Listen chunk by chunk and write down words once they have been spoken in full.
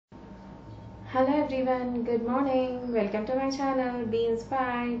Hello everyone, good morning. Welcome to my channel Be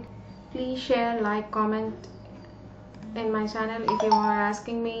Inspired. Please share, like, comment in my channel. If you are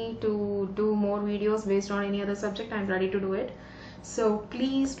asking me to do more videos based on any other subject, I'm ready to do it. So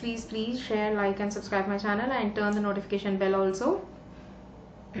please share, like and subscribe my channel and turn the notification bell also.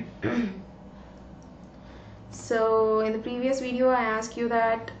 So in the previous video I asked you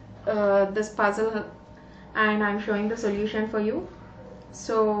that this puzzle, and I'm showing the solution for you.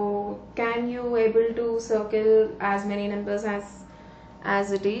 So can you able to circle as many numbers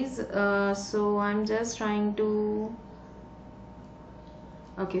as it is? So I'm just trying to,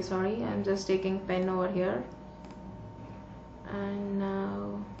 okay, sorry, I'm just taking pen over here, and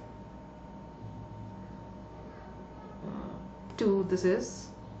now 2, this is,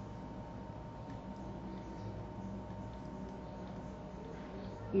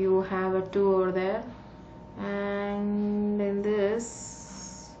 you have a 2 over there, and in this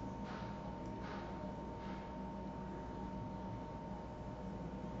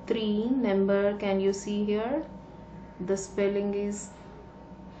 3 number, can you see here the spelling is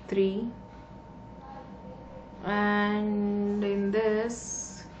 3, and in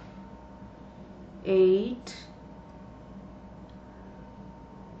this 8,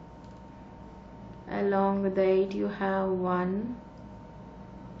 along with the 8 you have 1,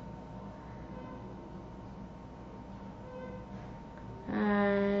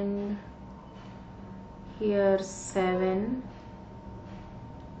 and here 7,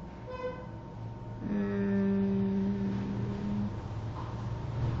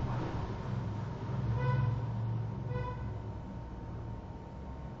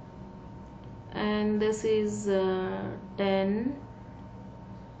 and this is 10,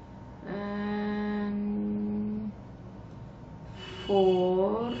 and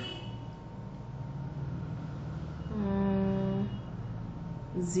 4,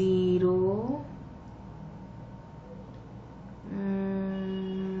 0,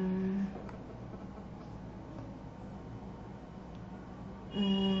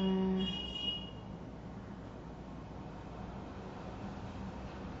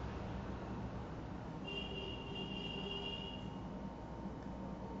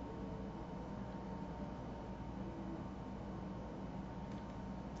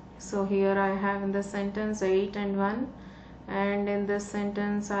 so here I have in this sentence 8 and 1, and in this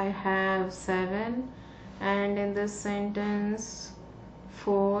sentence I have 7, and in this sentence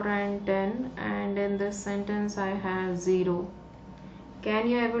 4 and 10, and in this sentence I have 0. Can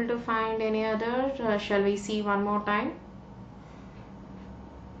you able to find any other? Shall we see one more time?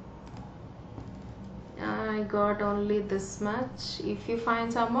 I got only this much. If you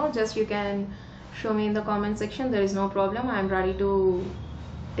find some more, just you can show me in the comment section. There is no problem, I am ready to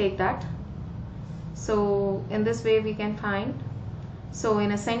take that. So in this way we can find. So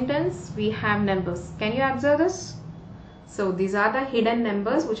in a sentence we have numbers. Can you observe this? So these are the hidden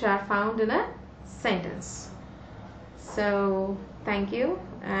numbers which are found in a sentence. So thank you,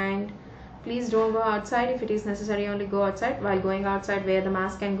 and please don't go outside. If it is necessary, only go outside. While going outside, wear the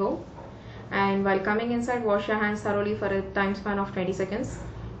mask and go. And while coming inside, wash your hands thoroughly for a time span of 20 seconds.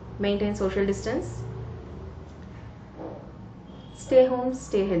 Maintain social distance. Stay home,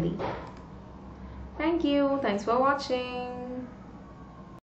 stay healthy. Thank you. Thanks for watching.